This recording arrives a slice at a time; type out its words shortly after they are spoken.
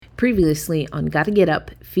Previously on Gotta Get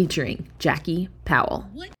Up featuring Jackie Powell.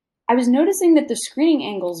 I was noticing that the screening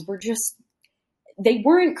angles were they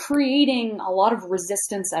weren't creating a lot of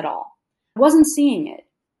resistance at all. I wasn't seeing it.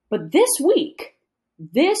 But this week,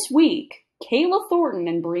 Kayla Thornton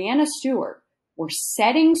and Brianna Stewart were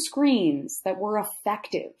setting screens that were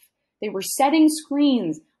effective. They were setting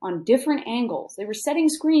screens on different angles. They were setting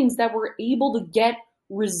screens that were able to get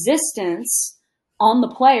resistance on the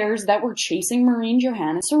players that were chasing Marine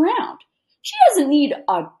Johannés around. She doesn't need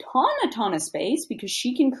a ton of space because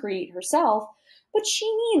she can create herself, but she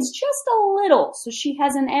needs just a little so she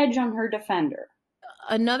has an edge on her defender.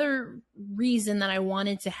 Another reason that I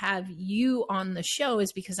wanted to have you on the show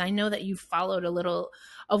is because I know that you've followed a little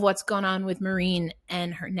of what's going on with Marine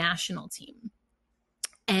and her national team.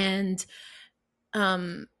 And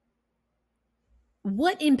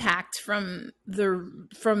what impact from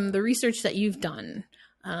the research that you've done,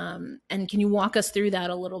 and can you walk us through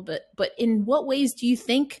that a little bit? But in what ways do you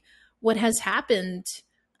think what has happened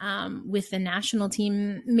with the national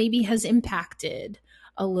team maybe has impacted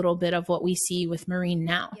a little bit of what we see with Marine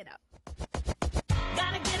now?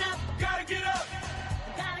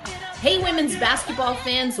 Hey, women's basketball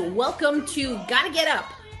fans, welcome to Gotta Get Up,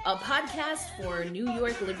 a podcast for New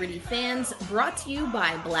York Liberty fans, brought to you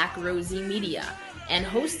by Black Rosie Media and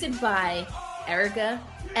hosted by Erica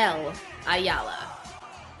L. Ayala.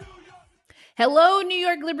 Hello, New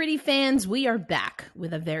York Liberty fans. We are back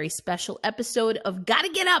with a very special episode of Gotta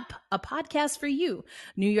Get Up, a podcast for you,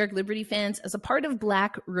 New York Liberty fans, as a part of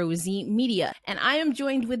Black Rosie Media. And I am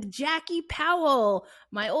joined with Jackie Powell,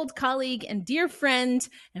 my old colleague and dear friend,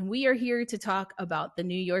 and we are here to talk about the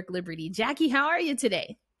New York Liberty. Jackie, how are you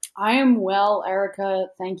today? I am well, Erica.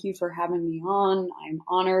 Thank you for having me on. I'm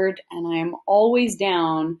honored, and I am always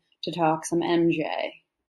down to talk some MJ.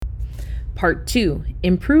 Part 2,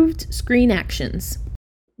 improved screen actions.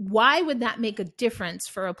 Why would that make a difference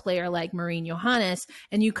for a player like Marine Johannés?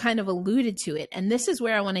 And you kind of alluded to it. And this is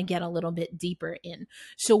where I want to get a little bit deeper in.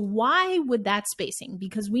 So why would that spacing?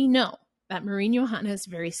 Because we know that Marine Johannés,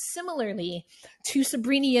 very similarly to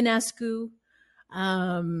Sabrina Ionescu,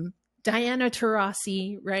 Diana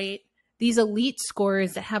Taurasi, right? These elite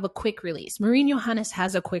scorers that have a quick release. Marine Johannés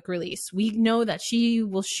has a quick release. We know that she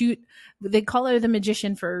will shoot. They call her the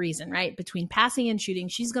magician for a reason, right? Between passing and shooting,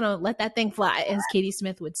 she's going to let that thing fly, as Katie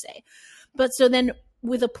Smith would say. But so then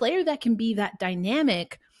with a player that can be that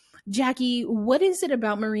dynamic, Jackie, what is it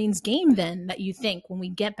about Marine's game then that you think when we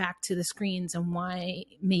get back to the screens and why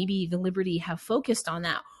maybe the Liberty have focused on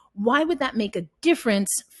that? Why would that make a difference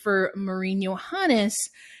for Marine Johannés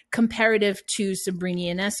comparative to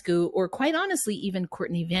Sabrina Ionescu, or quite honestly, even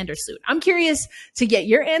Courtney Vandersloot? I'm curious to get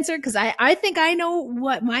your answer because I think I know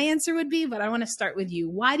what my answer would be, but I want to start with you.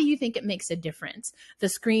 Why do you think it makes a difference, the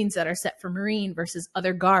screens that are set for Marine versus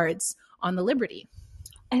other guards on the Liberty?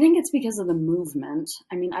 I think it's because of the movement.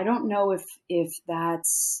 I mean, I don't know if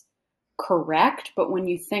that's correct, but when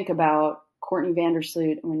you think about Courtney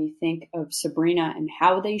Vandersloot and when you think of Sabrina and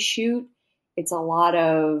how they shoot, there's a lot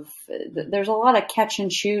of catch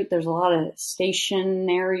and shoot. There's a lot of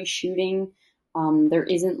stationary shooting. There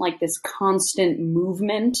isn't like this constant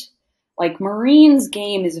movement. Like Marine's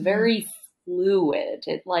game is very fluid.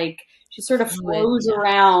 It she sort of flows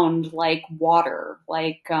around like water.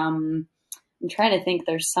 I'm trying to think.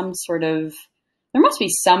 There must be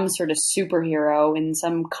some sort of superhero in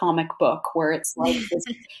some comic book where it's like this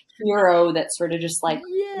hero that sort of just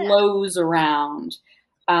flows around.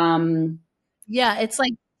 Yeah, it's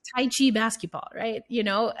like Tai Chi basketball, right? You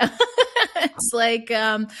know, it's like,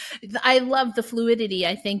 I love the fluidity.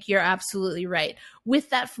 I think you're absolutely right.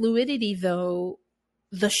 With that fluidity, though,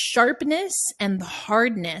 the sharpness and the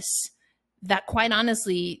hardness that, quite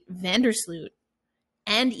honestly, Vandersloot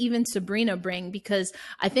and even Sabrina bring, because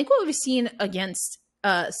I think what we've seen against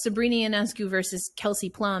Sabrina Ionescu versus Kelsey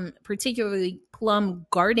Plum, particularly Plum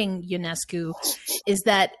guarding Ionescu, is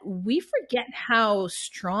that we forget how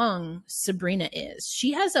strong Sabrina is.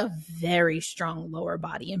 She has a very strong lower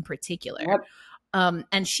body in particular. Yep.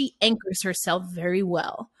 And she anchors herself very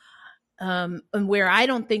well. And where I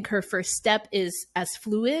don't think her first step is as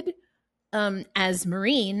fluid as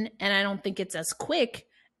Marine, and I don't think it's as quick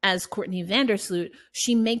as Courtney Vandersloot,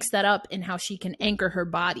 she makes that up in how she can anchor her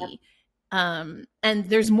body. And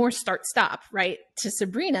there's more start-stop, right? To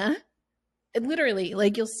Sabrina, literally,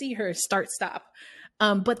 you'll see her start-stop.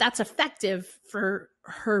 But that's effective for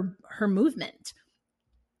her movement.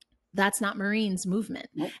 That's not Marine's movement.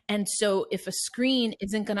 Nope. And so if a screen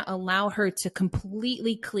isn't going to allow her to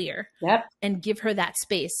completely clear and give her that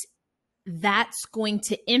space, that's going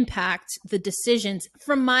to impact the decisions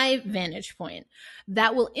from my vantage point.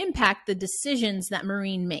 That will impact the decisions that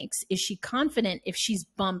Marine makes. Is she confident if she's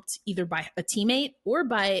bumped either by a teammate or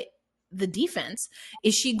by the defense?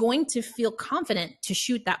 Is she going to feel confident to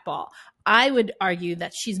shoot that ball? I would argue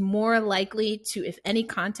that she's more likely to, if any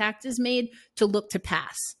contact is made, to look to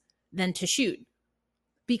pass than to shoot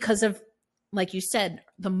because of, like you said,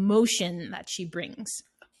 the motion that she brings.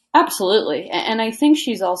 Absolutely. And I think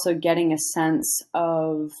she's also getting a sense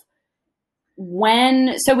of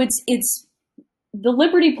when, so it's the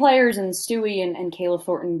Liberty players and Stewie and Kayla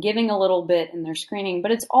Thornton giving a little bit in their screening,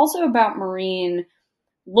 but it's also about Marine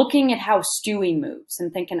looking at how Stewie moves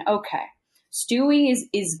and thinking, okay, Stewie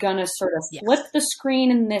is going to sort of flip the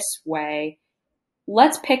screen in this way.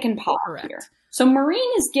 Let's pick and pop here. So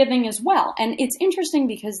Marine is giving as well. And it's interesting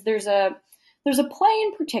because there's a play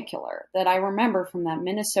in particular that I remember from that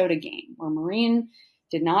Minnesota game where Marine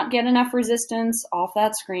did not get enough resistance off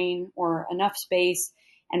that screen or enough space.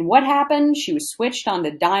 And what happened? She was switched on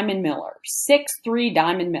to Diamond Miller, 6'3"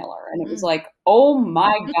 Diamond Miller. And it was like, oh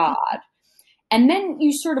my God. And then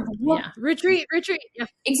you sort of look. Yeah. Retreat. Yeah.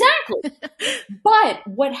 Exactly. But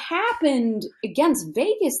what happened against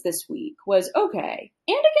Vegas this week was, okay,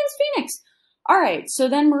 and against Phoenix. All right, so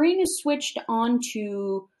then Marine is switched on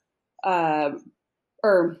to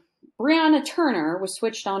or Brianna Turner was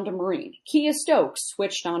switched on to Marine. Kia Stokes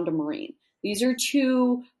switched on to Marine. These are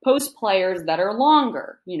two post players that are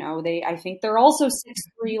longer. You know, I think they're also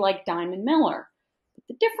 6'3" like Diamond Miller. But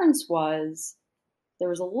the difference was there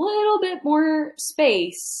was a little bit more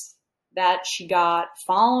space that she got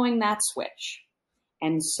following that switch.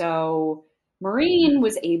 And so Marine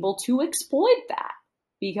was able to exploit that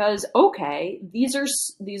because, okay, these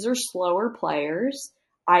are slower players.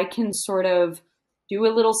 I can sort of do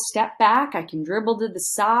a little step back. I can dribble to the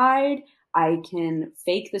side. I can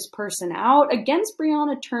fake this person out. Against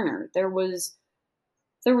Brianna Turner, there was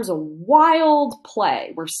a wild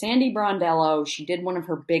play where Sandy Brondello, she did one of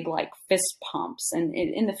her big like fist pumps. And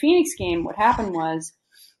in the Phoenix game, what happened was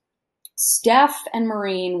Steph and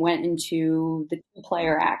Marine went into the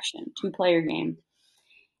two-player game.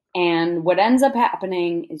 And what ends up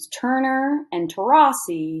happening is Turner and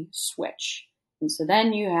Taurasi switch. And so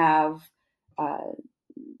then you have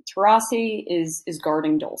Taurasi is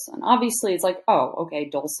guarding Dolson. Obviously, it's like, oh, okay,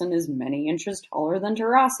 Dolson is many inches taller than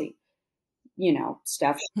Taurasi. You know,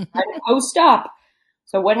 Steph should try to post up.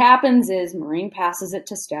 So what happens is Marine passes it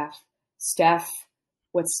to Steph.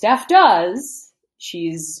 What Steph does,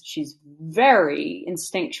 she's very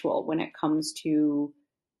instinctual when it comes to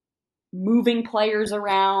moving players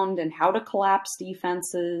around and how to collapse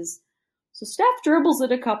defenses. So Steph dribbles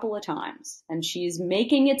it a couple of times, and she's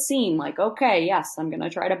making it seem like, okay, yes, I'm going to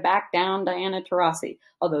try to back down Diana Taurasi,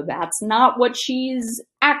 although that's not what she's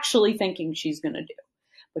actually thinking she's going to do.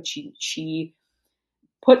 But she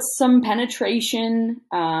puts some penetration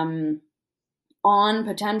on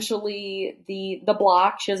potentially the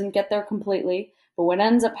block. She doesn't get there completely, but what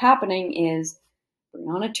ends up happening is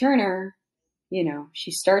Brianna Turner, you know,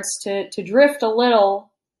 she starts to drift a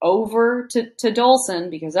little over to Dolson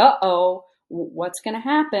because, what's going to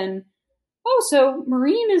happen? Oh, so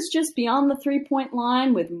Marine is just beyond the 3-point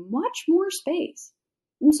line with much more space.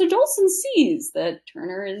 And so Dolson sees that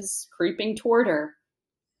Turner is creeping toward her,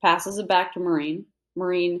 passes it back to Marine.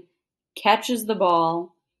 Marine catches the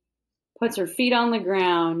ball, puts her feet on the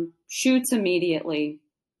ground, shoots immediately.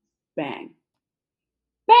 Bang.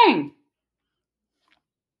 Bang!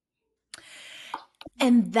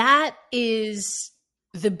 And that is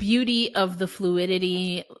the beauty of the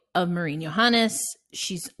fluidity of Marine Johannés.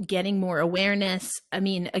 She's getting more awareness. I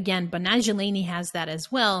mean, again, Banaj has that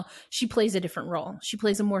as well. She plays a different role. She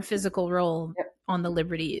plays a more physical role on the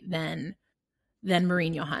Liberty than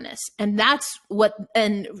Marine Johannés. And that's what,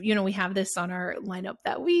 and, you know, we have this on our lineup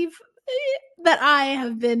that I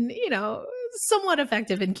have been, you know, somewhat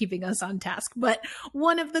effective in keeping us on task. But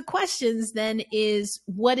one of the questions then is,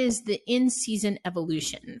 what is the in-season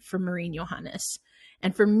evolution for Marine Johannés?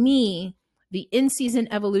 And for me, the in-season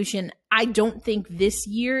evolution, I don't think this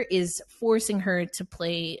year is forcing her to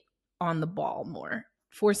play on the ball more,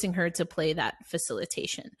 forcing her to play that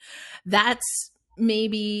facilitation. That's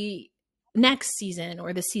maybe next season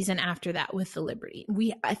or the season after that with the Liberty.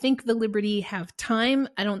 I think the Liberty have time.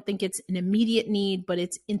 I don't think it's an immediate need, but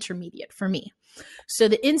it's intermediate for me. So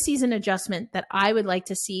the in-season adjustment that I would like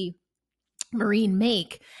to see Marine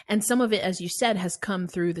make, and some of it, as you said, has come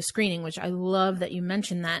through the screening, which I love that you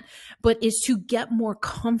mentioned that, but is to get more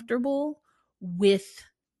comfortable with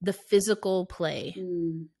the physical play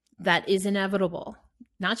that is inevitable.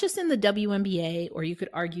 not just in the WNBA, or you could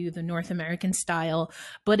argue the North American style,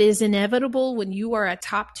 but is inevitable when you are a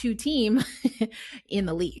top 2 team in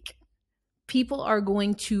the league. People are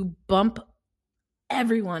going to bump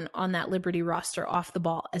everyone on that Liberty roster off the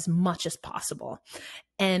ball as much as possible.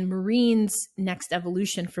 And Marine's next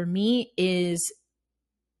evolution for me is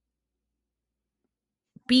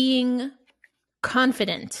being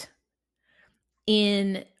confident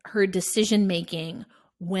in her decision making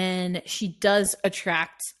when she does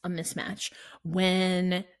attract a mismatch,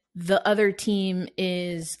 when the other team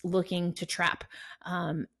is looking to trap.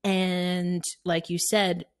 And like you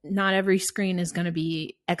said, not every screen is going to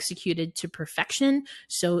be executed to perfection.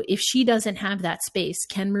 So if she doesn't have that space,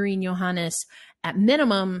 can Marine Johannés at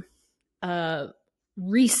minimum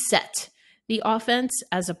reset the offense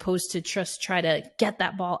as opposed to just try to get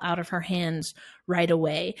that ball out of her hands right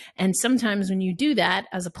away? And sometimes when you do that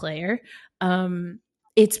as a player,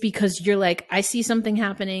 it's because you're like, I see something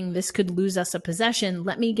happening. This could lose us a possession.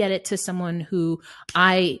 Let me get it to someone who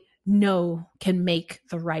I know can make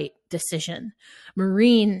the right decision.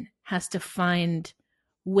 Marine has to find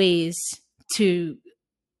ways to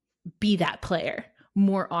be that player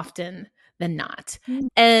more often than not.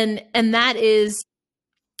 And that is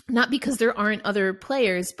not because there aren't other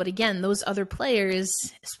players, but again, those other players,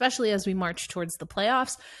 especially as we march towards the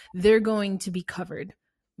playoffs, they're going to be covered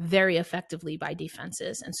very effectively by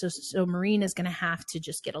defenses. And so Marine is going to have to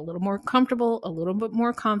just get a little more comfortable, a little bit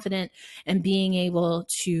more confident, and being able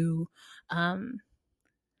to, and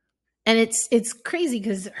it's crazy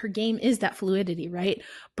because her game is that fluidity, right?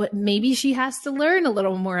 But maybe she has to learn a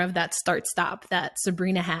little more of that start-stop that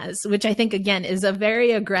Sabrina has, which I think, again, is a very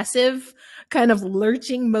aggressive kind of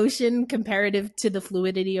lurching motion comparative to the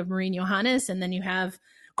fluidity of Marine Johannés. And then you have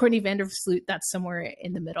Courtney Vandersloot that's somewhere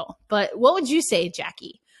in the middle. But what would you say,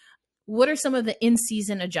 Jackie? What are some of the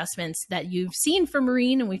in-season adjustments that you've seen for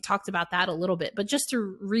Marine? And we've talked about that a little bit, but just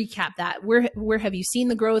to recap that, where have you seen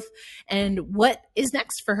the growth, and what is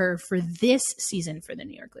next for her for this season for the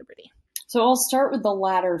New York Liberty? So I'll start with the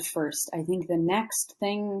latter first. I think the next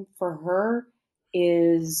thing for her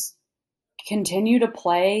is continue to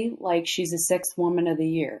play like she's a 6th woman of the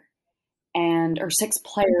year, or 6th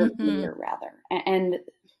player of the year, rather. And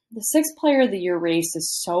the 6th player of the year race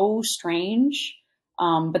is so strange.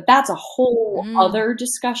 But that's a whole other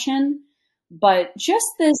discussion. But just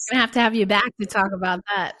this, I'm gonna have to have you back to talk about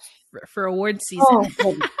that for award season.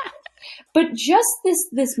 But just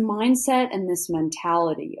this mindset and this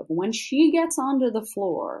mentality of when she gets onto the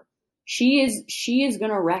floor, she is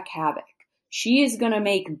gonna wreak havoc. She is gonna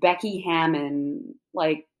make Becky Hammond's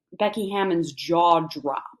jaw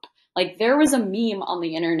drop. Like, there was a meme on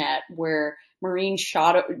the internet where Marine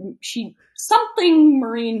something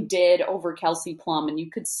Marine did over Kelsey Plum, and you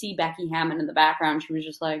could see Becky Hammond in the background. She was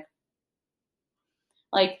just like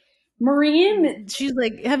Marine. She's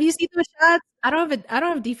like, "Have you seen those shots? I don't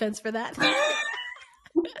have defense for that."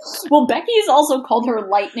 Well, Becky's also called her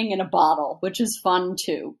lightning in a bottle, which is fun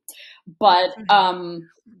too. But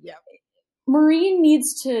yeah. Marine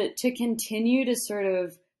needs to continue to sort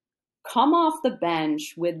of come off the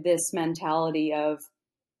bench with this mentality of,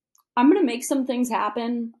 I'm going to make some things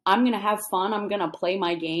happen. I'm going to have fun. I'm going to play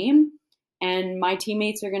my game, and my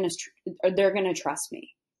teammates are going to trust me.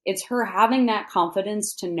 It's her having that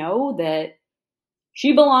confidence to know that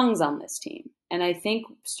she belongs on this team. And I think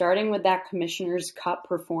starting with that Commissioner's Cup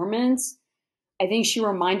performance, I think she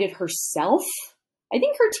reminded herself. I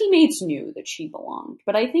think her teammates knew that she belonged,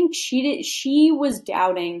 but I think she was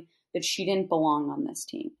doubting that she didn't belong on this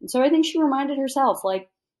team. And so I think she reminded herself, like,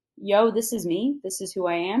 yo, this is me. This is who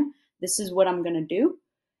I am. This is what I'm going to do.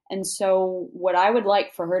 And so what I would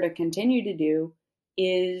like for her to continue to do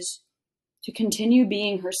is to continue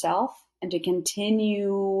being herself and to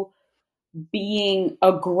continue being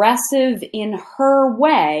aggressive in her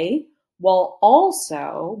way while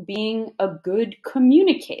also being a good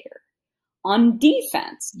communicator. On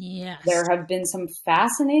defense, yes, there have been some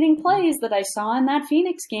fascinating plays that I saw in that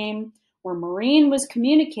Phoenix game where Marine was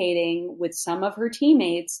communicating with some of her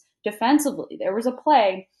teammates defensively. There was a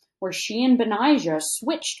play where she and Benijah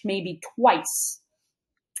switched maybe twice,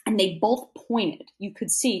 and they both pointed. You could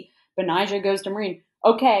see Benijah goes to Marine,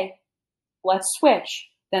 okay, let's switch.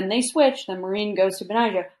 Then they switch. Then Marine goes to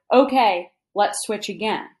Benijah, okay, let's switch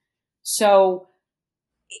again. So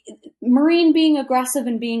Marine being aggressive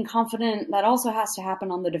and being confident, that also has to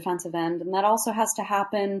happen on the defensive end. And that also has to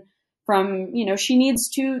happen from, she needs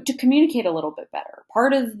to communicate a little bit better.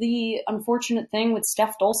 Part of the unfortunate thing with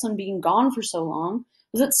Steph Dolson being gone for so long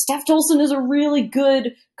was that Steph Dolson is a really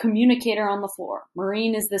good communicator on the floor.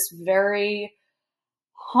 Marine is this very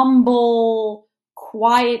humble,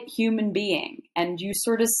 quiet human being. And you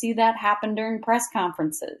sort of see that happen during press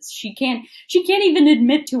conferences. She can't even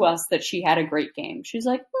admit to us that she had a great game. She's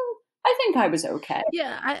like, I think I was okay.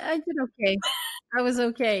 Yeah, I did okay. I was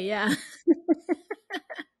okay. Yeah.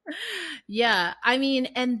 Yeah. I mean,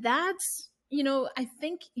 and that's, I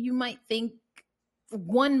think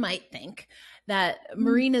one might think that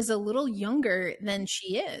Marina's a little younger than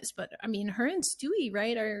she is, but I mean, her and Stewie,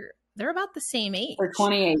 right, they're about the same age. For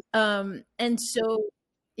 28. And so,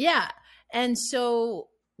 yeah. And so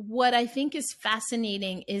what I think is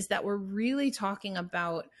fascinating is that we're really talking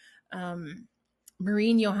about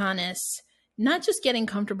Marine Johannés not just getting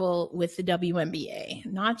comfortable with the WNBA,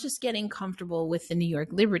 not just getting comfortable with the New York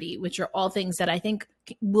Liberty, which are all things that I think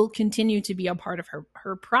will continue to be a part of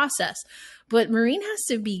her process. But Marine has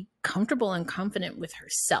to be comfortable and confident with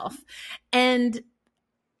herself. And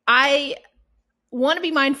I want to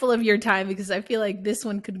be mindful of your time because I feel like this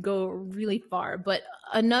one could go really far. But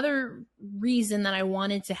another reason that I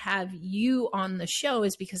wanted to have you on the show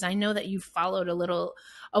is because I know that you followed a little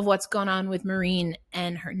of what's going on with Marine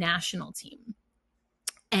and her national team.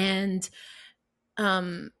 And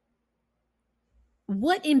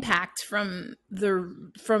what impact from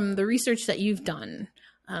the research that you've done,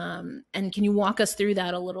 and can you walk us through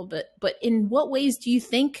that a little bit? But in what ways do you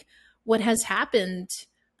think what has happened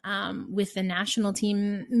with the national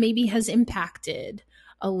team maybe has impacted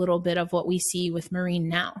a little bit of what we see with Marine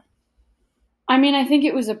now? I mean, I think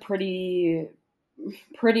it was a pretty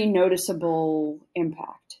noticeable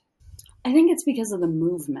impact. I think it's because of the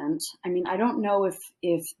movement. I mean, I don't know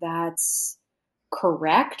if that's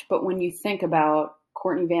correct, but when you think about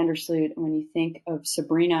Courtney Vandersloot, when you think of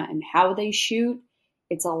Sabrina and how they shoot,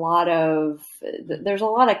 there's a lot of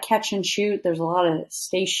catch and shoot. There's a lot of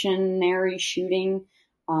stationary shooting.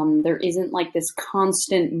 There isn't like this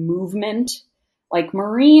constant movement. Like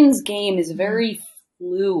Marine's game is very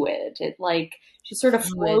fluid. It like she sort of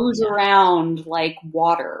flows around like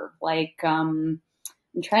water. Like I'm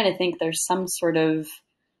trying to think. There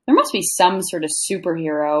must be some sort of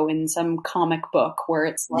superhero in some comic book where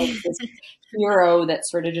it's like this hero that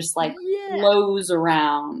sort of just like flows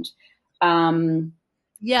around.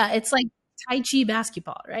 Yeah, it's like Tai Chi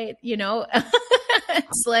basketball, right?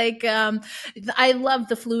 It's like I love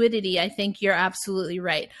the fluidity. I think you're absolutely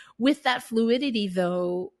right. With that fluidity,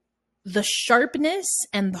 though, the sharpness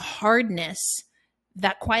and the hardness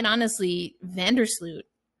that, quite honestly, Vandersloot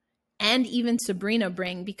and even Sabrina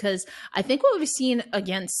bring, because I think what we've seen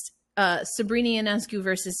against Sabrina Ionescu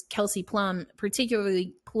versus Kelsey Plum,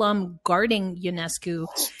 particularly Plum guarding Ionescu,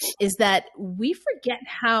 is that we forget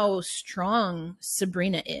how strong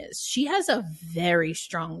Sabrina is. She has a very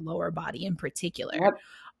strong lower body in particular.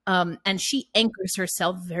 And she anchors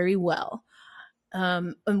herself very well.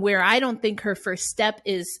 And where I don't think her first step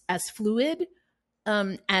is as fluid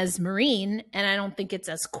as Marine, and I don't think it's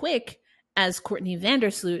as quick as Courtney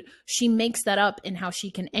Vandersloot, she makes that up in how she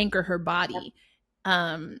can anchor her body.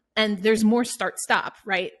 And there's more start-stop,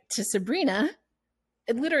 right? To Sabrina,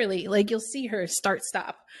 literally, like you'll see her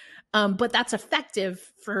start-stop. But that's effective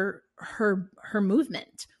for her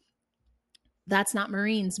movement. That's not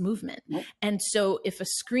Marine's movement. And so if a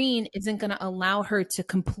screen isn't going to allow her to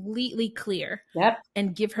completely clear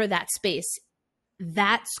and give her that space,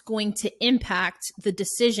 that's going to impact the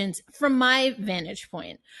decisions from my vantage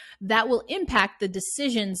point. That will impact the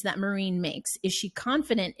decisions that Marine makes. Is she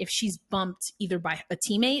confident if she's bumped either by a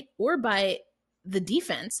teammate or by the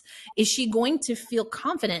defense? Is she going to feel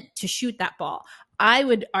confident to shoot that ball? I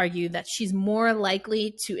would argue that she's more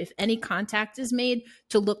likely to, if any contact is made,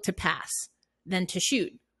 to look to pass than to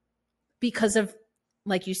shoot because of,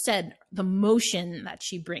 like you said, the motion that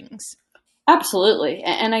she brings. Absolutely.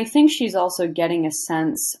 And I think she's also getting a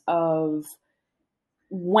sense of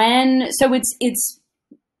so it's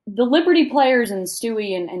the Liberty players and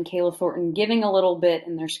Stewie and Kayla Thornton giving a little bit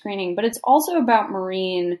in their screening, but it's also about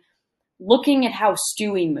Marine looking at how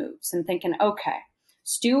Stewie moves and thinking, okay,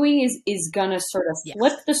 Stewie is going to sort of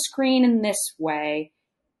flip the screen in this way.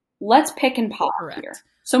 Let's pick and pop here.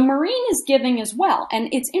 So Marine is giving as well.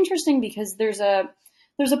 And it's interesting because there's a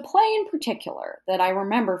play in particular that I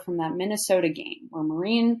remember from that Minnesota game where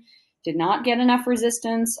Marine did not get enough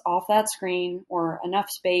resistance off that screen or enough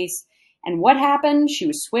space. And what happened? She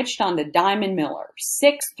was switched onto Diamond Miller,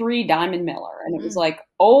 6'3" Diamond Miller. And it was like,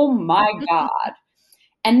 oh my God.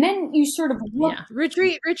 And then you sort of look. Yeah.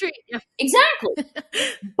 Retreat. Yeah. Exactly.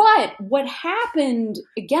 But what happened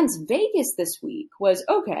against Vegas this week was,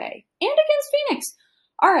 okay, and against Phoenix.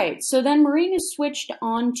 All right, so then Marine is switched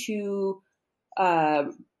on to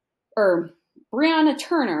or Brianna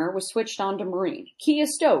Turner was switched on to Marine. Kia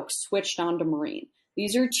Stokes switched on to Marine.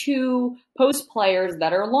 These are two post players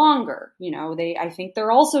that are longer. I think they're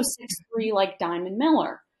also 6'3", like Diamond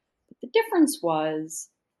Miller. But the difference was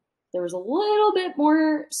there was a little bit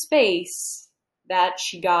more space that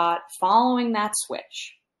she got following that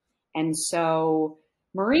switch. And so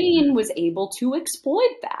Marine was able to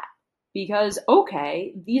exploit that because,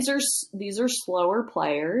 okay, these are slower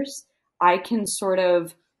players. I can sort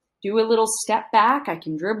of do a little step back. I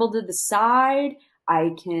can dribble to the side.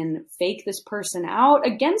 I can fake this person out.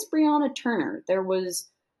 Against Brianna Turner, there was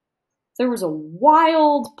a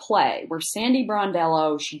wild play where Sandy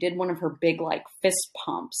Brondello, she did one of her big like fist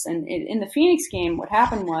pumps. And in the Phoenix game, what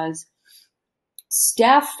happened was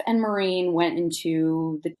Steph and Marine went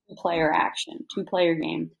into the two-player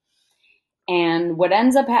game. And what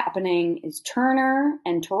ends up happening is Turner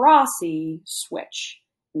and Taurasi switch.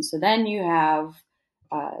 And so then you have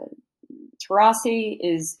Taurasi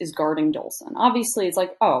is guarding Dolson. Obviously, it's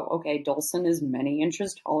like, oh, okay, Dolson is many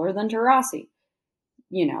inches taller than Taurasi.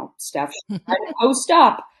 Steph should try to post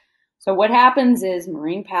up. So what happens is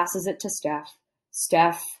Marine passes it to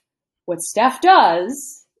Steph. What Steph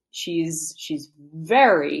does, she's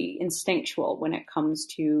very instinctual when it comes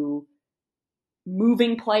to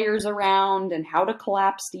moving players around and how to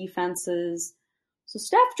collapse defenses. So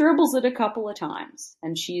Steph dribbles it a couple of times,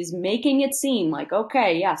 and she's making it seem like,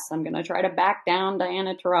 okay, yes, I'm going to try to back down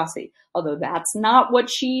Diana Taurasi, although that's not what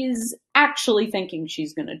she's actually thinking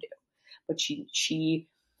she's going to do. But she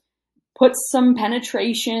puts some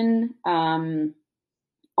penetration on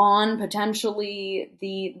potentially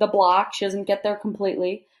the block. She doesn't get there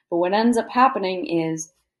completely, but what ends up happening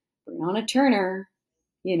is Brianna Turner,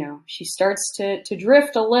 she starts to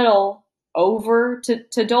drift a little over to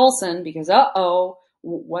Dolson because,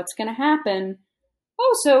 what's going to happen?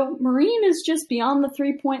 Oh, so Marine is just beyond the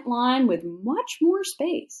 3-point line with much more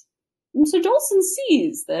space. And so Dolson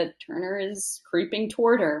sees that Turner is creeping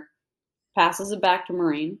toward her, passes it back to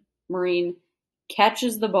Marine. Marine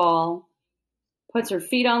catches the ball, puts her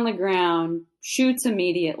feet on the ground, shoots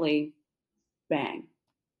immediately. Bang.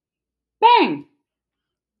 Bang!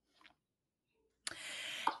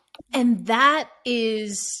 And that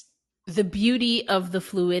is the beauty of the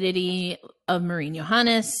fluidity of Marine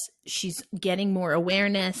Johannés. She's getting more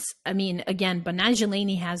awareness. I mean, again,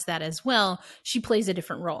 Banaj has that as well. She plays a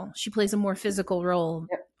different role. She plays a more physical role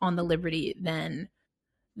on the Liberty than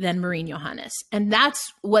Marine Johannés. And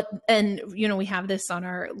that's what, and, we have this on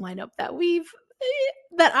our lineup that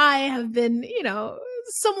I have been,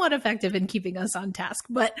 somewhat effective in keeping us on task.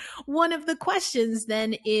 But one of the questions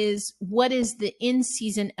then is, what is the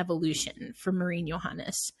in-season evolution for Marine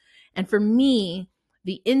Johannés? And for me,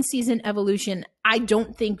 the in-season evolution, I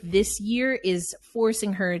don't think this year is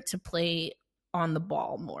forcing her to play on the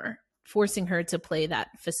ball more, forcing her to play that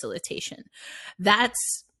facilitation.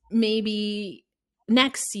 That's maybe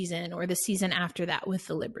next season or the season after that with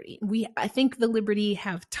the Liberty. I think the Liberty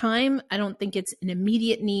have time. I don't think it's an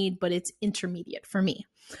immediate need, but it's intermediate for me.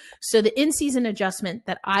 So the in-season adjustment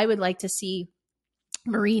that I would like to see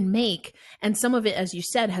Marine make, and some of it, as you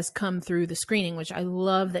said, has come through the screening, which I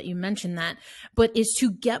love that you mentioned that, but is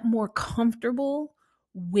to get more comfortable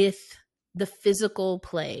with the physical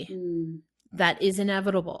play that is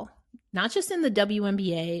inevitable. Not just in the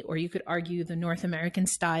WNBA, or you could argue the North American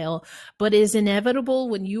style, but is inevitable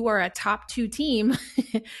when you are a top 2 team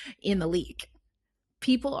in the league.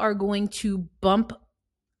 People are going to bump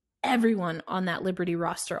everyone on that Liberty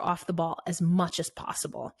roster off the ball as much as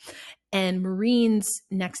possible. And Marine's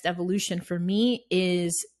next evolution for me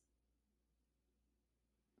is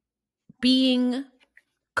being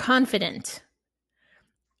confident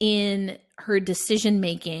in her decision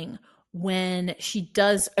making when she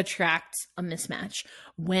does attract a mismatch,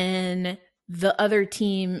 when the other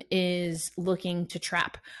team is looking to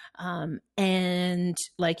trap. And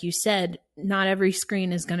like you said, not every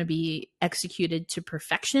screen is going to be executed to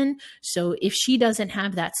perfection. So if she doesn't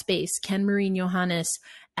have that space, can Marine Johannés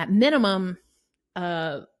at minimum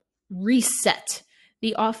reset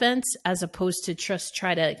the offense as opposed to just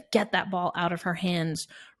try to get that ball out of her hands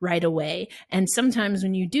right away? And sometimes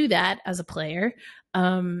when you do that as a player,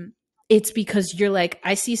 it's because you're like,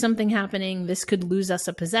 I see something happening. This could lose us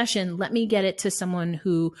a possession. Let me get it to someone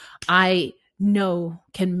who I know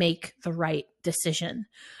can make the right decision.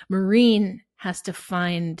 Marine has to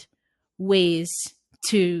find ways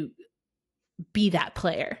to be that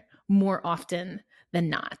player more often than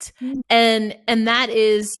not. And that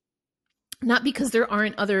is not because there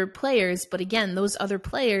aren't other players, but again, those other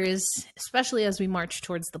players, especially as we march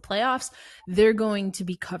towards the playoffs, they're going to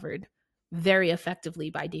be covered very effectively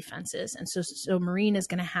by defenses. And so Marine is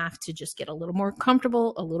going to have to just get a little more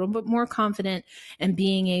comfortable, a little bit more confident, and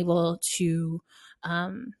being able to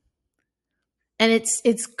And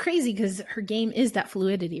it's crazy because her game is that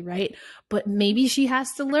fluidity, right? But maybe she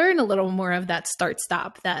has to learn a little more of that start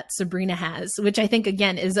stop that Sabrina has, which I think,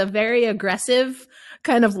 again, is a very aggressive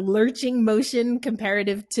kind of lurching motion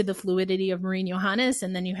comparative to the fluidity of Marine Johannés.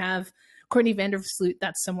 And then you have Courtney Vandersloot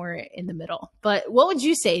that's somewhere in the middle. But what would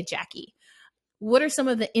you say, Jackie? What are some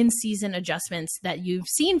of the in-season adjustments that you've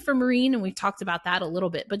seen for Marine? And we've talked about that a little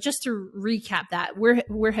bit, but just to recap that,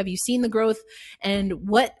 where have you seen the growth and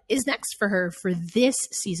what is next for her for this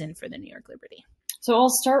season for the New York Liberty? So I'll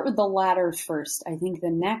start with the latter first. I think the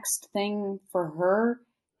next thing for her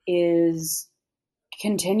is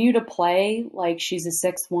continue to play like she's a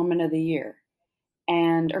sixth woman of the year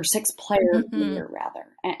or sixth player of the year rather.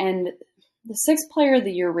 And the sixth player of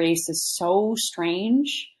the year race is so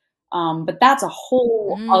strange. But that's a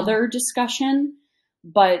whole other discussion.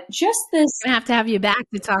 But just this, I'm gonna have you back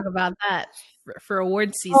to talk about that for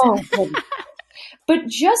award season. But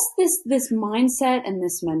just this mindset and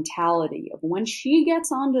this mentality of when she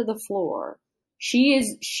gets onto the floor, she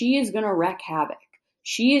is gonna wreak havoc.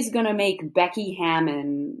 She is gonna make Becky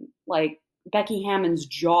Hammond's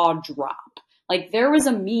jaw drop. Like there was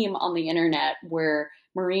a meme on the internet where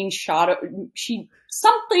Marine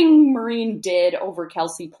something Marine did over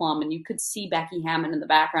Kelsey Plum, and you could see Becky Hammond in the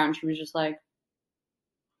background. She was just like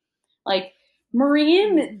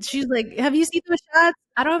Marine. She's like, "Have you seen those shots?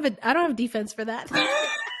 I don't have defense for that."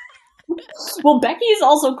 Well, Becky's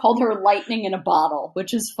also called her lightning in a bottle,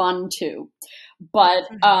 which is fun too. But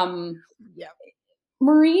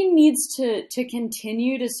Marine needs to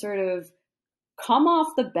continue to sort of come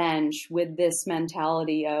off the bench with this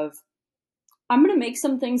mentality of, I'm going to make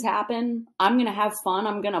some things happen. I'm going to have fun.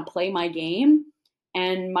 I'm going to play my game,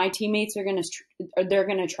 and my teammates are going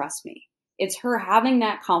to trust me. It's her having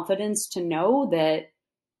that confidence to know that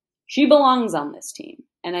she belongs on this team.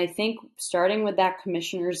 And I think starting with that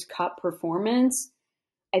Commissioner's Cup performance,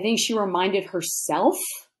 I think she reminded herself.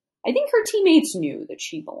 I think her teammates knew that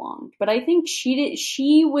she belonged, but I think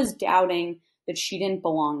she was doubting that she didn't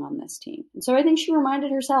belong on this team. And so I think she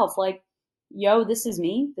reminded herself, like, yo, this is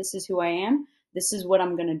me. This is who I am. This is what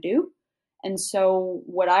I'm going to do. And so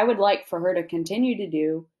what I would like for her to continue to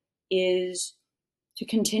do is to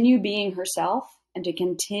continue being herself and to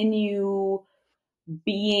continue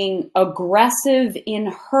being aggressive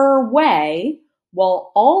in her way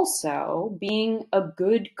while also being a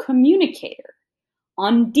good communicator.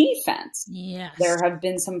 On defense, yes, there have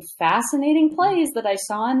been some fascinating plays that I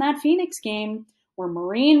saw in that Phoenix game where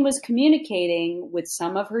Marine was communicating with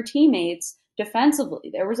some of her teammates defensively.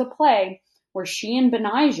 There was a play where she and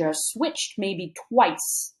Benijah switched maybe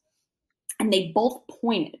twice, and they both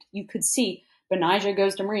pointed. You could see Benijah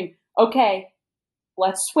goes to Marine, okay,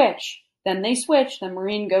 let's switch. Then they switch, then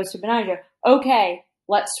Marine goes to Benijah, okay,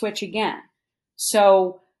 let's switch again.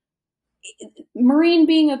 So Marine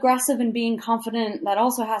being aggressive and being confident, that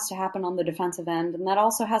also has to happen on the defensive end. And that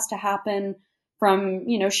also has to happen from,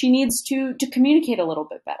 she needs to communicate a little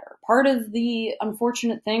bit better. Part of the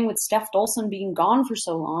unfortunate thing with Steph Dolson being gone for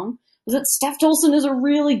so long was that Steph Dolson is a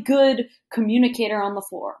really good communicator on the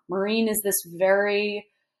floor. Marine is this very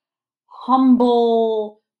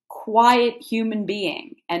humble, quiet human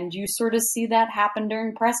being, and you sort of see that happen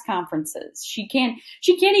during press conferences. She can't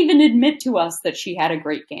even admit to us that she had a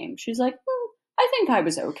great game. She's like, I think I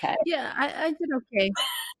was okay. Yeah, I did okay.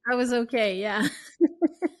 I was okay. Yeah.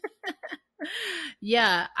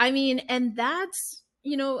 Yeah. I mean, and that's,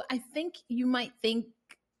 I think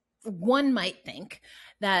one might think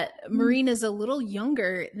that Marine is a little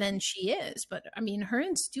younger than she is, but I mean, her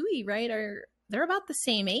and Stewie, right, they're about the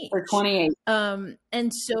same age. They're 28.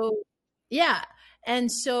 And so, yeah.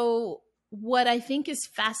 And so what I think is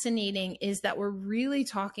fascinating is that we're really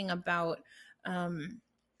talking about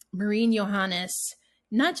Marine Johannés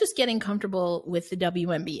not just getting comfortable with the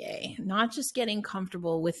WNBA, not just getting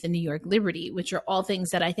comfortable with the New York Liberty, which are all things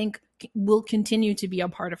that I think will continue to be a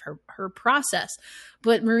part of her process.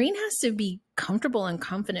 But Marine has to be comfortable and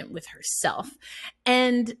confident with herself.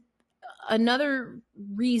 And another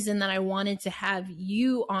reason that I wanted to have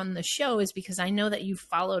you on the show is because I know that you've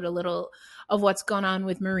followed a little of what's going on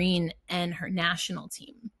with Marine and her national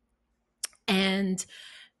team. And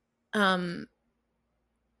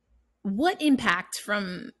what impact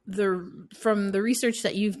from the research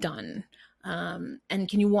that you've done, and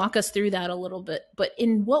can you walk us through that a little bit? But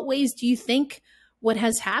in what ways do you think what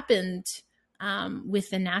has happened with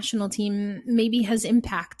the national team maybe has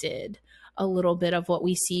impacted a little bit of what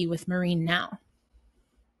we see with Marine now?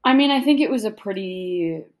 I mean, I think it was a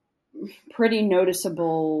pretty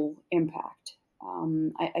noticeable impact.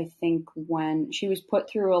 I think when she was put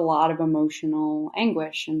through a lot of emotional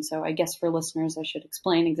anguish. And so I guess for listeners, I should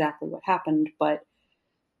explain exactly what happened. But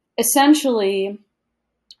essentially,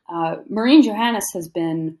 Marine Johannés has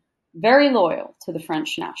been very loyal to the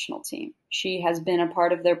French national team. She has been a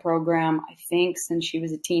part of their program, I think, since she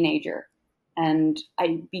was a teenager. And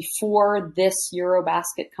before this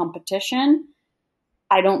Eurobasket competition,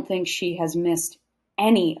 I don't think she has missed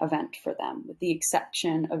any event for them, with the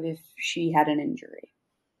exception of if she had an injury.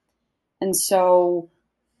 And so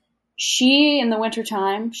she, in the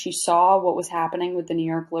wintertime, she saw what was happening with the New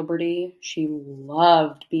York Liberty. She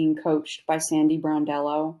loved being coached by Sandy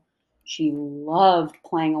Brondello. She loved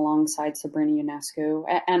playing alongside Sabrina Ionescu.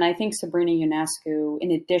 And I think Sabrina Ionescu,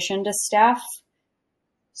 in addition to Steph,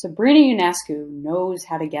 Sabrina Ionescu knows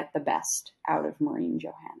how to get the best out of Marine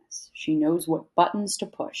Johannés. She knows what buttons to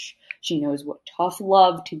push. She knows what tough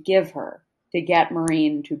love to give her to get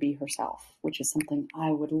Marine to be herself, which is something I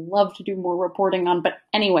would love to do more reporting on. But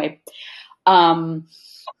anyway, and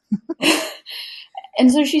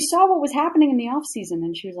so she saw what was happening in the off season,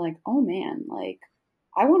 and she was like, oh man, like,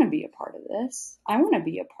 I want to be a part of this. I want to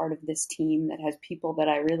be a part of this team that has people that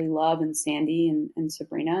I really love, and Sandy and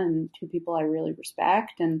Sabrina, and two people I really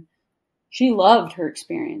respect. And she loved her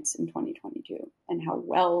experience in 2022 and how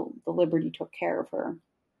well the Liberty took care of her.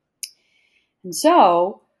 And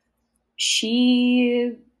so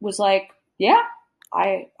she was like, yeah,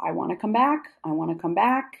 I want to come back. I want to come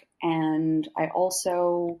back. And I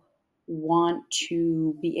also want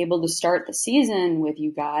to be able to start the season with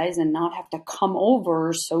you guys and not have to come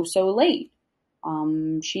over so late.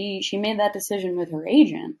 She made that decision with her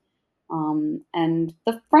agent. And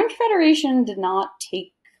the French Federation did not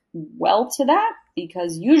take well to that,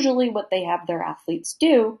 because usually what they have their athletes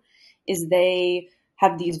do is they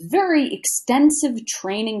have these very extensive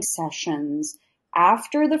training sessions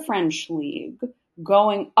after the French League,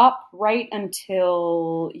 going up right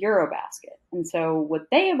until Eurobasket. And so what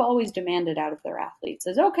they have always demanded out of their athletes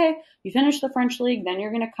is, okay, you finish the French League, then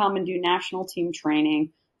you're going to come and do national team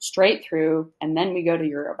training straight through, and then we go to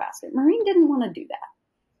Eurobasket. Marine didn't want to do that.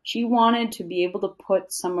 She wanted to be able to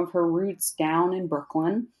put some of her roots down in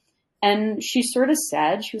Brooklyn. And she sort of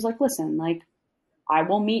said, she was like, listen, like, I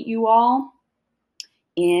will meet you all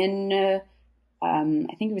in,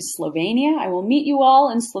 I think it was Slovenia. I will meet you all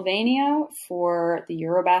in Slovenia for the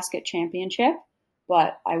Eurobasket Championship,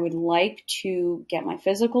 but I would like to get my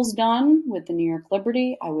physicals done with the New York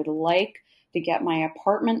Liberty. I would like to get my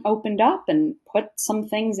apartment opened up and put some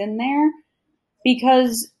things in there,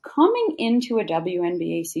 because coming into a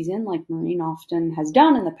WNBA season, like Marine often has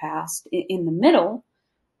done in the past, in the middle,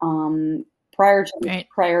 prior to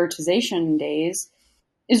prioritization days,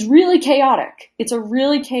 is really chaotic. It's a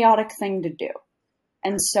really chaotic thing to do.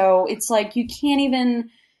 And so it's like, you can't even,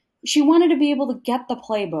 she wanted to be able to get the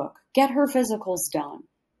playbook, get her physicals done,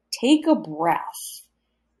 take a breath.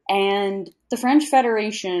 And the French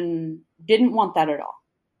Federation didn't want that at all.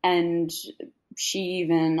 And she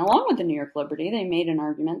even, along with the New York Liberty, they made an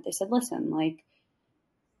argument. They said, listen, like,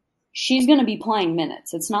 she's going to be playing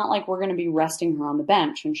minutes. It's not like we're going to be resting her on the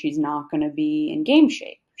bench and she's not going to be in game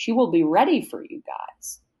shape. She will be ready for you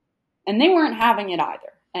guys. And they weren't having it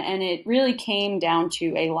either. And it really came down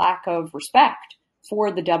to a lack of respect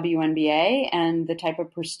for the WNBA and the type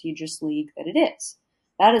of prestigious league that it is.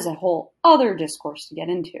 That is a whole other discourse to get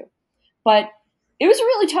into. But it was a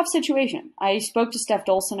really tough situation. I spoke to Steph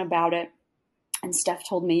Dolson about it, and Steph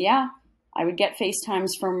told me, yeah, I would get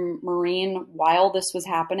FaceTimes from Marine while this was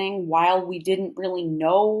happening, while we didn't really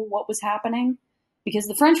know what was happening, because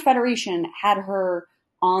the French Federation had her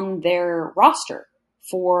on their roster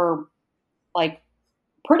for like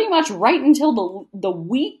pretty much right until the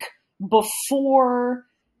week before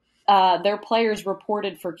their players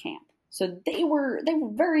reported for camp. So they were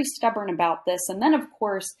very stubborn about this. And then, of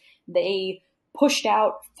course, they pushed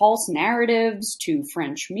out false narratives to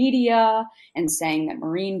French media and saying that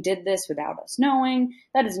Marine did this without us knowing.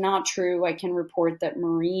 That is not true. I can report that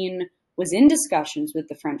Marine was in discussions with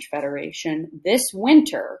the French Federation this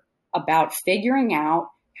winter about figuring out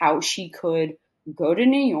how she could go to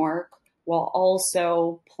New York while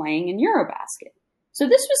also playing in Eurobasket. So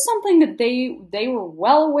this was something that they were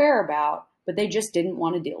well aware about, but they just didn't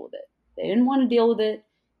want to deal with it. They didn't want to deal with it,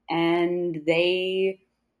 and they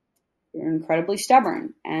were incredibly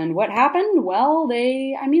stubborn. And what happened? Well,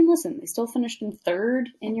 they still finished in third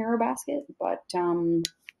in Eurobasket, but and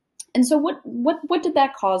so what did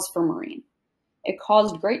that cause for Marine? It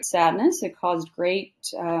caused great sadness. It caused great,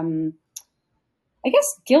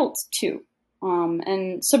 guilt too.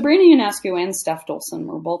 And Sabrina Ionescu and Steph Dolson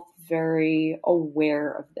were both very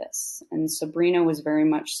aware of this. And Sabrina was very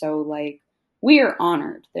much so like, we are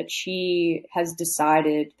honored that she has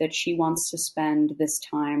decided that she wants to spend this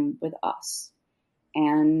time with us.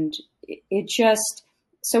 And it just,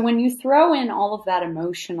 so when you throw in all of that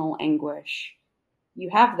emotional anguish, you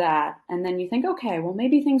have that, and then you think, okay, well,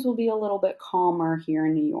 maybe things will be a little bit calmer here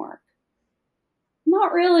in New York.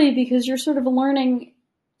 Not really, because you're sort of learning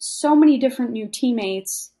so many different new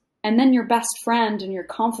teammates, and then your best friend and your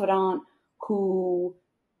confidant who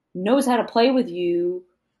knows how to play with you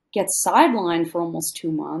gets sidelined for almost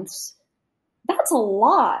 2 months. That's a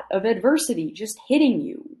lot of adversity just hitting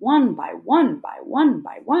you one by one by one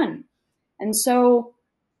by one. And so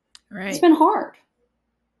It's been hard.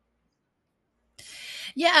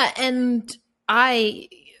 Yeah, and I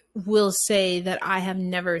will say that I have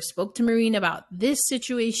never spoke to Marine about this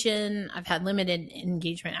situation. I've had limited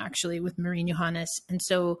engagement actually with Marine Johannés. And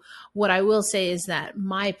so what I will say is that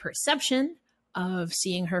my perception of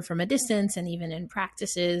seeing her from a distance and even in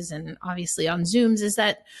practices and obviously on Zooms is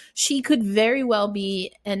that she could very well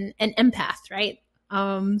be an empath, right?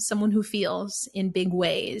 Someone who feels in big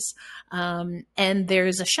ways. And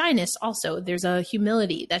there's a shyness also. There's a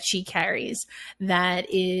humility that she carries that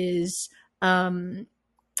is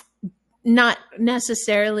not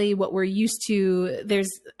necessarily what we're used to.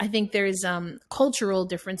 I think there's cultural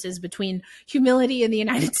differences between humility in the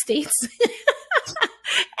United States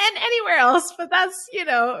and anywhere else, but that's,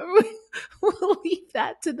 we'll leave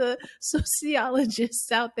that to the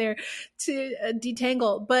sociologists out there to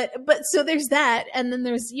detangle. But so there's that. And then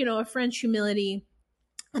there's, a French humility,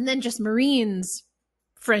 and then just Marines'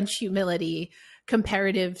 French humility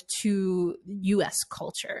comparative to US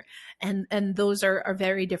culture. And those are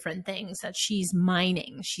very different things that she's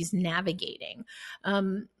mining, she's navigating.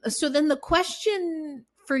 So then the question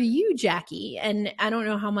for you, Jackie, and I don't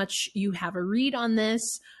know how much you have a read on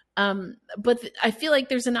this, but I feel like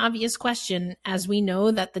there's an obvious question, as we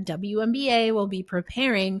know that the WNBA will be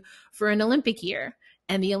preparing for an Olympic year,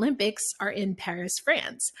 and the Olympics are in Paris,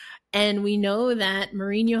 France. And we know that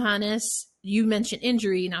Marine Johannés, you mentioned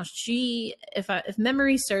injury. Now she, if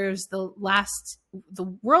memory serves, the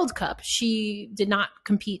World Cup, she did not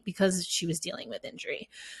compete because she was dealing with injury.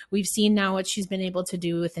 We've seen now what she's been able to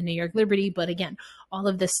do with the New York Liberty, but again, all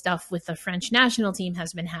of this stuff with the French national team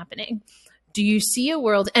has been happening. Do you see a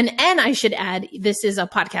world, and I should add, this is a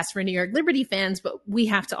podcast for New York Liberty fans, but we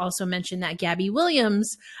have to also mention that Gabby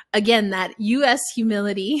Williams, again, that U.S.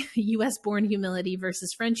 humility, U.S. born humility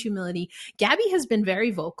versus French humility. Gabby has been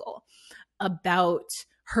very vocal about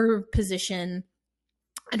her position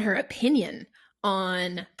and her opinion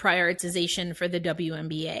on prioritization for the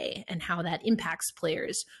WNBA and how that impacts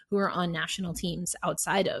players who are on national teams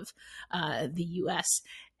outside of the U.S.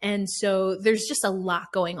 And so there's just a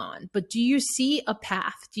lot going on. But do you see a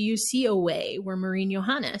path? Do you see a way where Marine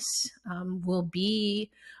Johannés will be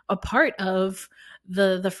a part of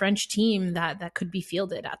the French team that could be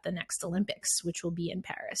fielded at the next Olympics, which will be in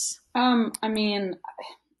Paris? I mean,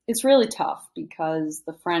 it's really tough because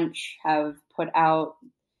the French have put out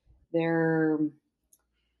their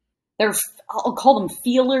I'll call them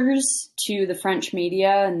feelers to the French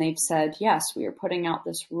media, and they've said, yes, we are putting out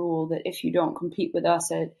this rule that if you don't compete with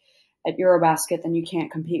us at Eurobasket, then you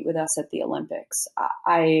can't compete with us at the Olympics.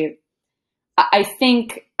 I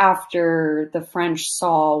think after the French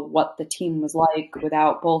saw what the team was like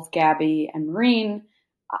without both Gabby and Marine,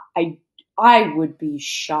 I would be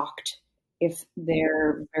shocked if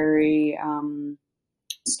their very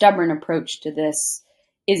stubborn approach to this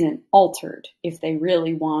isn't altered if they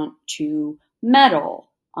really want to medal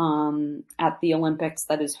at the Olympics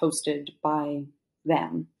that is hosted by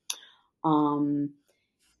them.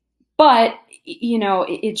 But,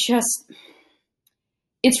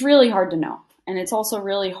 it's really hard to know. And it's also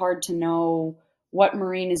really hard to know what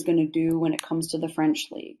Marine is going to do when it comes to the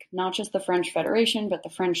French League. Not just the French Federation, but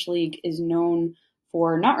the French League is known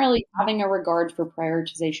for not really having a regard for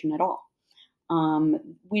prioritization at all.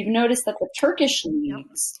 We've noticed that the Turkish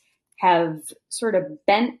leagues have sort of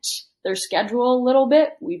bent their schedule a little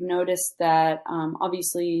bit. We've noticed that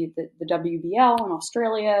obviously the WBL in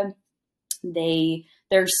Australia,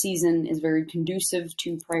 their season is very conducive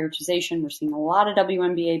to prioritization. We're seeing a lot of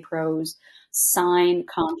WNBA pros sign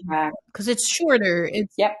contracts. Because it's shorter.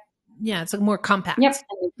 It's more compact. Yep,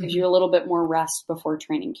 and it gives you a little bit more rest before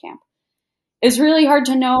training camp. It's really hard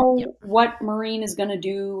to know what Marine is going to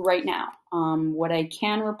do right now. What I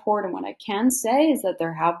can report and what I can say is that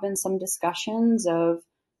there have been some discussions of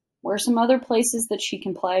where some other places that she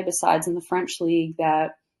can play besides in the French League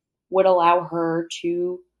that would allow her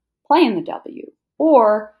to play in the W.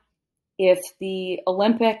 Or if the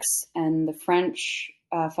Olympics and the French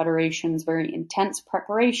Federation's very intense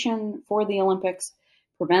preparation for the Olympics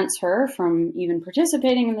prevents her from even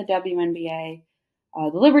participating in the WNBA.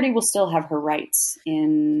 The Liberty will still have her rights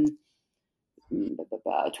in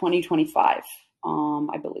 2025,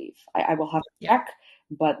 I believe. I will have to check,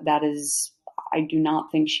 but that is, I do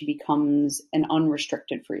not think she becomes an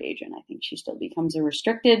unrestricted free agent. I think she still becomes a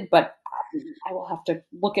restricted, but I will have to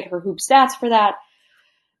look at her hoop stats for that.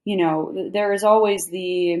 There is always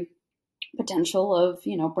the potential of,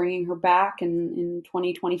 bringing her back in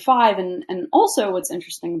 2025. And also what's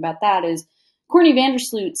interesting about that is Courtney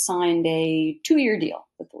Vandersloot signed a 2-year deal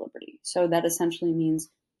with the Liberty. So that essentially means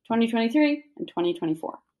 2023 and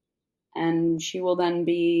 2024. And she will then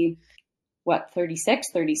be, 36,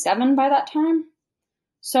 37 by that time?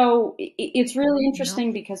 So it's really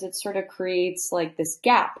interesting because it sort of creates like this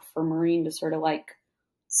gap for Marine to sort of like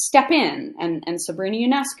step in, and Sabrina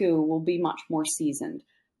Ionescu will be much more seasoned.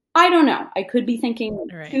 I don't know. I could be thinking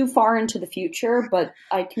too far into the future, but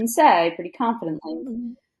I can say pretty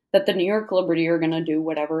confidently that the New York Liberty are going to do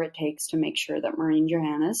whatever it takes to make sure that Marine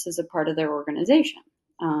Johannés is a part of their organization.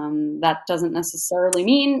 That doesn't necessarily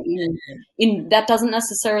mean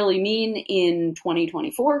in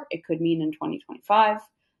 2024. It could mean in 2025.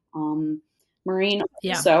 Marine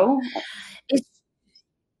also.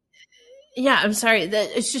 I'm sorry. That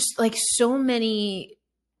it's just like so many,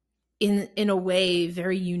 in a way,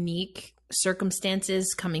 very unique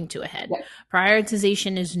circumstances coming to a head. Yeah.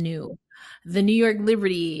 Prioritization is new. The New York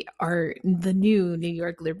Liberty are the new New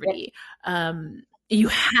York Liberty. Yeah. You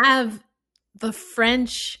have the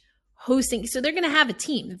French hosting, so they're going to have a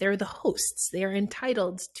team. They're the hosts. They are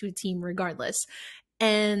entitled to a team regardless.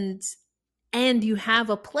 And you have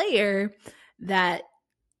a player that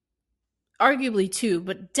arguably too,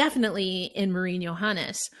 but definitely in Marine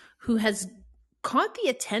Johannés, who has caught the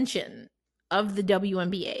attention of the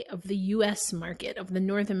WNBA, of the US market, of the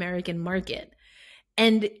North American market.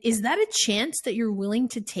 And is that a chance that you're willing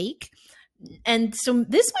to take? And so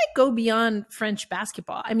this might go beyond French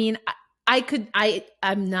basketball. I mean, I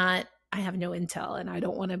have no intel, and I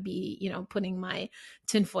don't want to be, putting my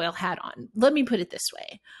tinfoil hat on. Let me put it this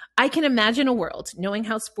way. I can imagine a world, knowing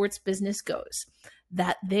how sports business goes,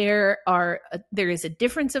 that there is a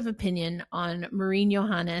difference of opinion on Marine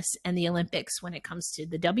Johannés and the Olympics when it comes to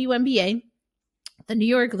the WNBA, the New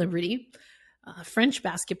York Liberty, French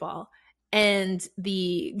basketball, and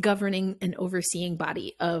the governing and overseeing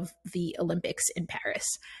body of the Olympics in Paris.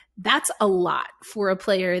 That's a lot for a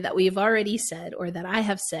player that we've already said, or that I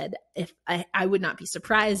have said, if I would not be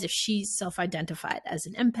surprised if she's self-identified as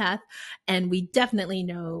an empath, and we definitely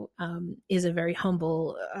know is a very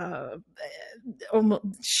humble, almost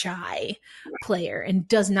shy player, and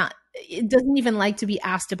doesn't even like to be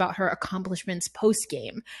asked about her accomplishments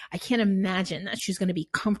post-game. I can't imagine that she's going to be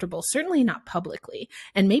comfortable, certainly not publicly,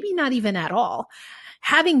 and maybe not even at all,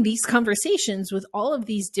 having these conversations with all of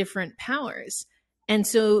these different powers. And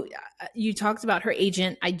so you talked about her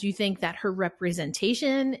agent. I do think that her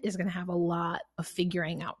representation is going to have a lot of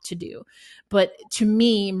figuring out to do. But to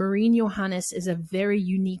me, Marine Johannés is a very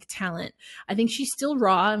unique talent. I think she's still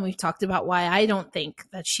raw, and we've talked about why I don't think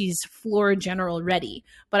that she's floor general ready.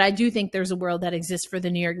 But I do think there's a world that exists for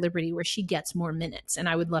the New York Liberty where she gets more minutes, and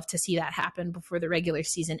I would love to see that happen before the regular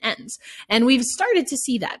season ends. And we've started to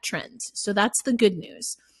see that trend. So that's the good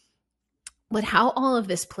news. But how all of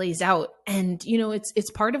this plays out, and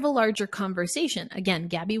it's part of a larger conversation. Again,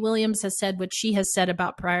 Gabby Williams has said what she has said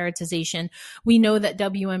about prioritization. We know that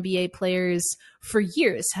WNBA players for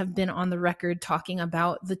years have been on the record talking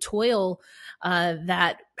about the toil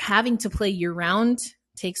that having to play year-round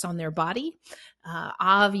takes on their body.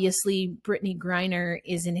 Obviously, Brittany Griner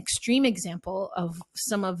is an extreme example of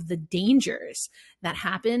some of the dangers that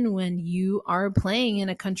happen when you are playing in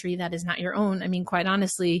a country that is not your own. I mean, quite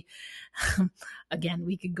honestly, again,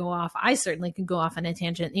 I certainly could go off on a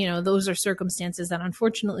tangent. Those are circumstances that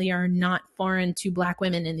unfortunately are not foreign to Black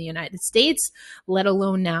women in the United States, let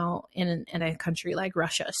alone now in a country like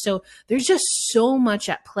Russia. So there's just so much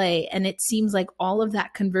at play. And it seems like all of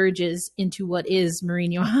that converges into what is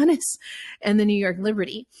Marine Johannés and the New York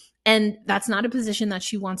Liberty. And that's not a position that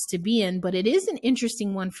she wants to be in, but it is an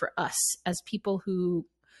interesting one for us as people who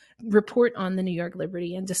report on the New York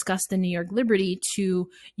Liberty and discuss the New York Liberty, to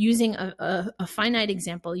using a finite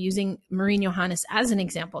example, using Marine Johannés as an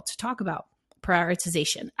example to talk about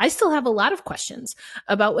prioritization. I still have a lot of questions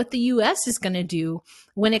about what the U.S. is going to do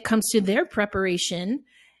when it comes to their preparation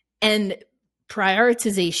and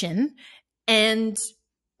prioritization and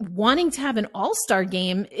wanting to have an all-star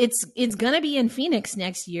game. It's going to be in Phoenix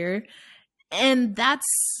next year. And that's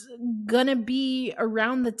going to be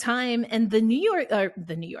around the time. And the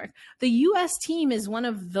U.S. team is one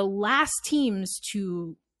of the last teams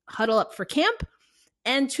to huddle up for camp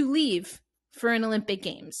and to leave for an Olympic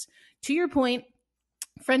Games. To your point,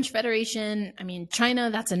 French Federation, I mean, China,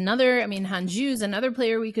 that's another, I mean, Hangzhou's another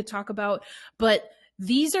player we could talk about, but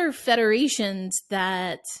these are federations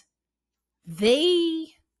that they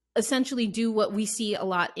essentially do what we see a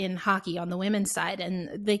lot in hockey on the women's side,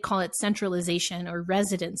 and they call it centralization or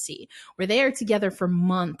residency, where they are together for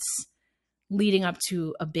months leading up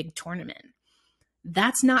to a big tournament.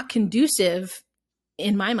 That's not conducive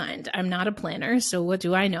in my mind. I'm not a planner, so what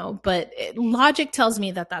do I know? But logic tells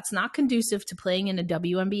me that that's not conducive to playing in a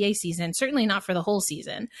WNBA season, certainly not for the whole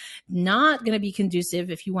season. Not going to be conducive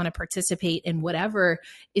if you want to participate in whatever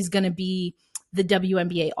is going to be the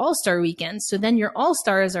WNBA All-Star Weekend. So then your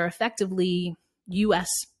All-Stars are effectively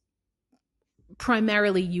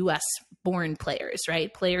primarily US born players,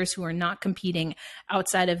 right? Players who are not competing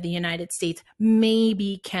outside of the United States,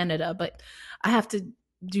 maybe Canada, but I have to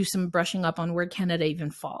do some brushing up on where Canada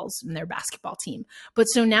even falls in their basketball team. But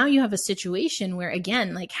so now you have a situation where,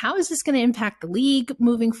 again, like, how is this going to impact the league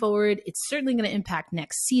moving forward? It's certainly going to impact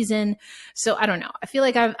next season. So I don't know. I feel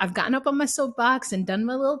like I've gotten up on my soapbox and done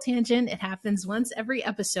my little tangent. It happens once every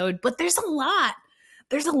episode, but there's a lot.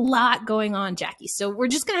 There's a lot going on, Jackie. So we're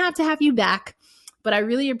just going to have you back. But I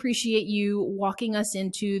really appreciate you walking us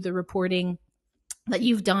into the reporting that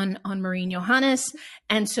you've done on Marine Johannés.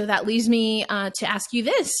 And so that leaves me to ask you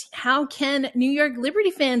this. How can New York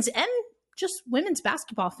Liberty fans and just women's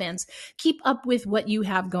basketball fans keep up with what you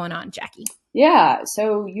have going on, Jackie? Yeah,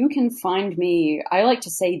 so you can find me, I like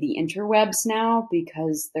to say the interwebs now,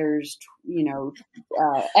 because there's,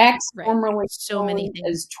 X, right. formerly so many things.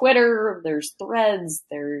 There's Twitter, there's Threads,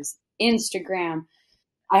 there's Instagram.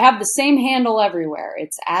 I have the same handle everywhere.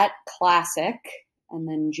 It's at Classic and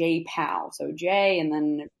then J Powell. So J and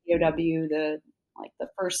then POW, the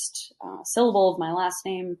first syllable of my last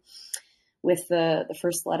name with the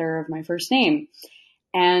first letter of my first name.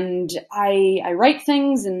 And I write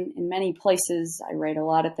things in many places. I write a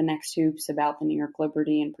lot at the Next Hoops about the New York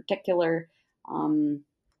Liberty in particular. I've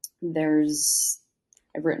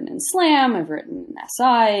written in Slam, I've written in SI,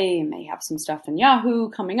 I may have some stuff in Yahoo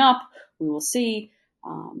coming up. We will see.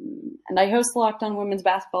 And I host the Locked On Women's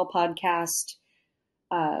Basketball podcast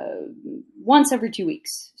once every 2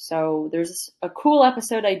 weeks. So there's a cool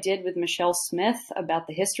episode I did with Michelle Smith about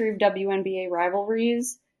the history of WNBA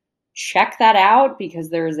rivalries. Check that out, because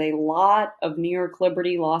there is a lot of New York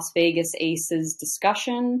Liberty, Las Vegas Aces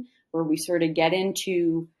discussion where we sort of get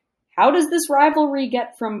into how does this rivalry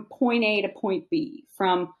get from point A to point B,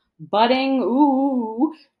 from budding,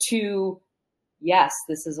 ooh, to yes,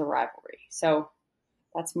 this is a rivalry. So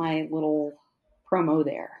that's my little promo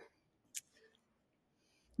there.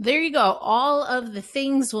 There you go. All of the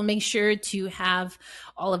things. We'll make sure to have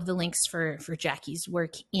all of the links for Jackie's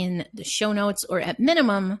work in the show notes, or at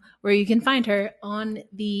minimum where you can find her on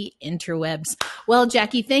the interwebs. Well,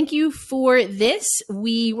 Jackie, thank you for this.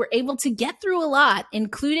 We were able to get through a lot,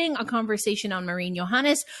 including a conversation on Marine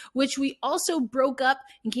Johannés, which we also broke up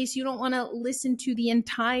in case you don't want to listen to the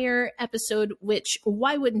entire episode, which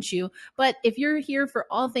why wouldn't you? But if you're here for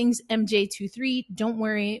all things MJ23, don't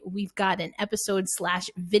worry. We've got an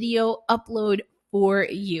episode/video upload for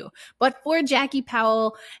you. But for Jackie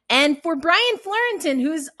Powell and for Brian Florentin,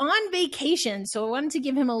 who's on vacation, so I wanted to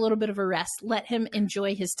give him a little bit of a rest, let him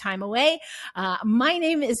enjoy his time away. My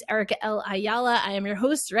name is Erica L. Ayala. I am your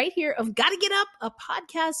host right here of Gotta Get Up, a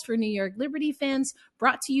podcast for New York Liberty fans,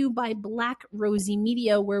 brought to you by Black Rosie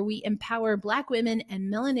Media, where we empower Black women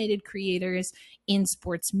and melanated creators in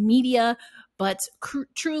sports media. But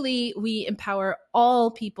truly, we empower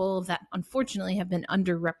all people that unfortunately have been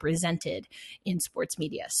underrepresented in sports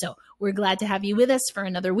media. So we're glad to have you with us for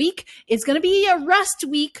another week. It's going to be a rest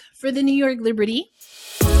week for the New York Liberty.